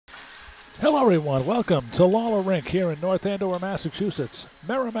Hello everyone, welcome to Lawler Rink here in North Andover, Massachusetts.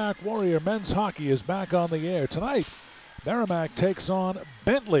 Merrimack Warrior men's hockey is back on the air. Tonight, Merrimack takes on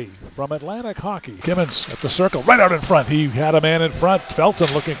Bentley from Atlantic Hockey. Kimmins at the circle, right out in front. He had a man in front,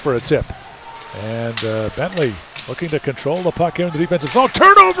 Felton looking for a tip. And Bentley looking to control the puck here in the defensive zone.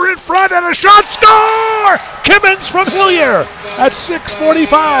 Turnover in front and a shot, score! Kimmins from Hillier at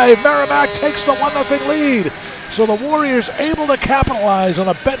 6:45. Merrimack takes the 1-0 lead. So the Warriors able to capitalize on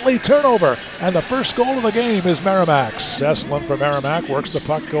a Bentley turnover, and the first goal of the game is Merrimack's. Estlund for Merrimack works the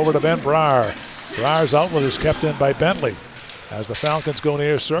puck over to Ben Brar. Brar's outlet is kept in by Bentley. As the Falcons go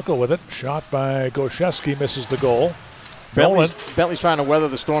near circle with it, shot by Goshevsky misses the goal. Bentley's trying to weather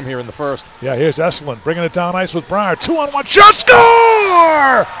the storm here in the first. Yeah, here's Estlund bringing it down ice with Brar. 2-on-1 shot,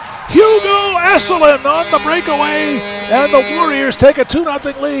 score! Hugo Estlund on the breakaway, and the Warriors take a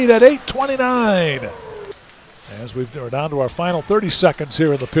 2-0 lead at 8:29. As we're down to our final 30 seconds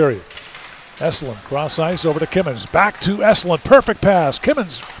here in the period. Estlund cross ice over to Kimmins. Back to Estlund. Perfect pass.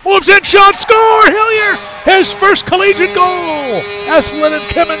 Kimmins moves in. Shot. Score. Hillier. His first collegiate goal. Estlund and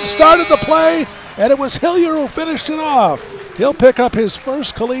Kimmins started the play, and it was Hillier who finished it off. He'll pick up his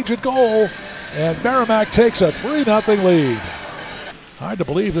first collegiate goal, and Merrimack takes a 3-0 lead. Hard to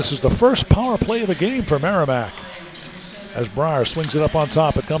believe this is the first power play of the game for Merrimack. As Brar swings it up on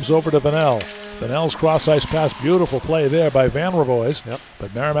top, it comes over to Vanel. Vanel's cross-ice pass, beautiful play there by Van Roboys. Yep.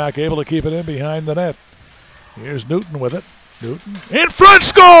 But Merrimack able to keep it in behind the net. Here's Newton with it. Newton in front,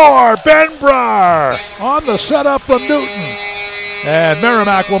 score! Ben Brar on the setup from Newton. And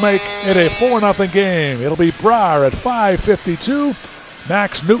Merrimack will make it a 4-0 game. It'll be Brar at 5:52.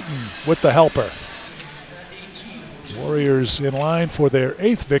 Max Newton with the helper. Warriors in line for their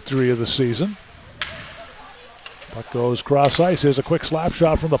 8th victory of the season. Puck goes cross ice. Here's a quick slap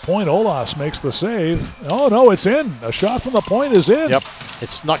shot from the point. Olas makes the save. Oh, no, it's in. A shot from the point is in. Yep.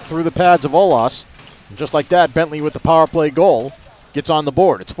 It snuck through the pads of Olas. And just like that, Bentley with the power play goal gets on the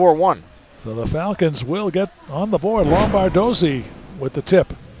board. It's 4-1. So the Falcons will get on the board. Lombardozzi with the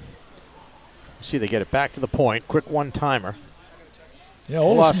tip. See, they get it back to the point. Quick one-timer. Yeah,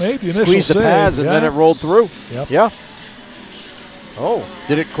 Olas made the initial squeezed the save. pads and then it rolled through. Yep. Yeah. Oh,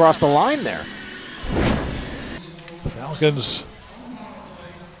 did it cross the line there? Falcons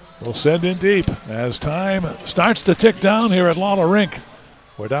will send in deep as time starts to tick down here at Lawler Rink.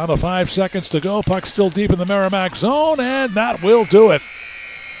 We're down to 5 seconds to go. Puck still deep in the Merrimack zone, and that will do it.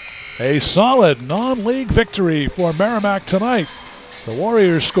 A solid non-league victory for Merrimack tonight. The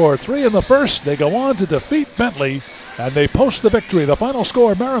Warriors score 3 in the first. They go on to defeat Bentley, and they post the victory. The final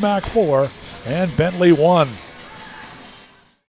score, Merrimack 4 and Bentley 1.